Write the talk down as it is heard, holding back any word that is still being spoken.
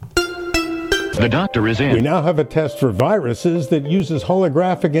The doctor is in. We now have a test for viruses that uses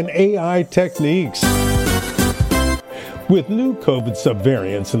holographic and AI techniques. With new COVID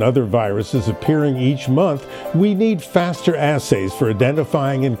subvariants and other viruses appearing each month, we need faster assays for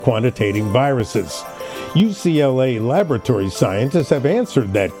identifying and quantitating viruses. UCLA laboratory scientists have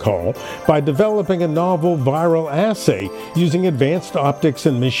answered that call by developing a novel viral assay using advanced optics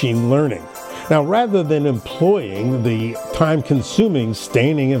and machine learning. Now, rather than employing the time-consuming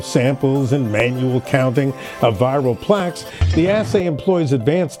staining of samples and manual counting of viral plaques, the assay employs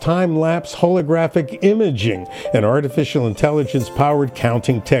advanced time-lapse holographic imaging and artificial intelligence-powered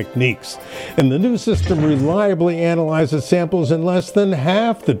counting techniques. And the new system reliably analyzes samples in less than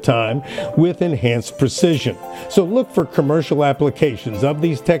half the time with enhanced precision. So look for commercial applications of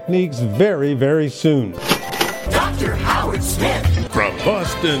these techniques very, very soon. Dr. Howard Smith. From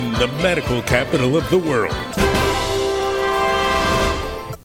Boston, the medical capital of the world.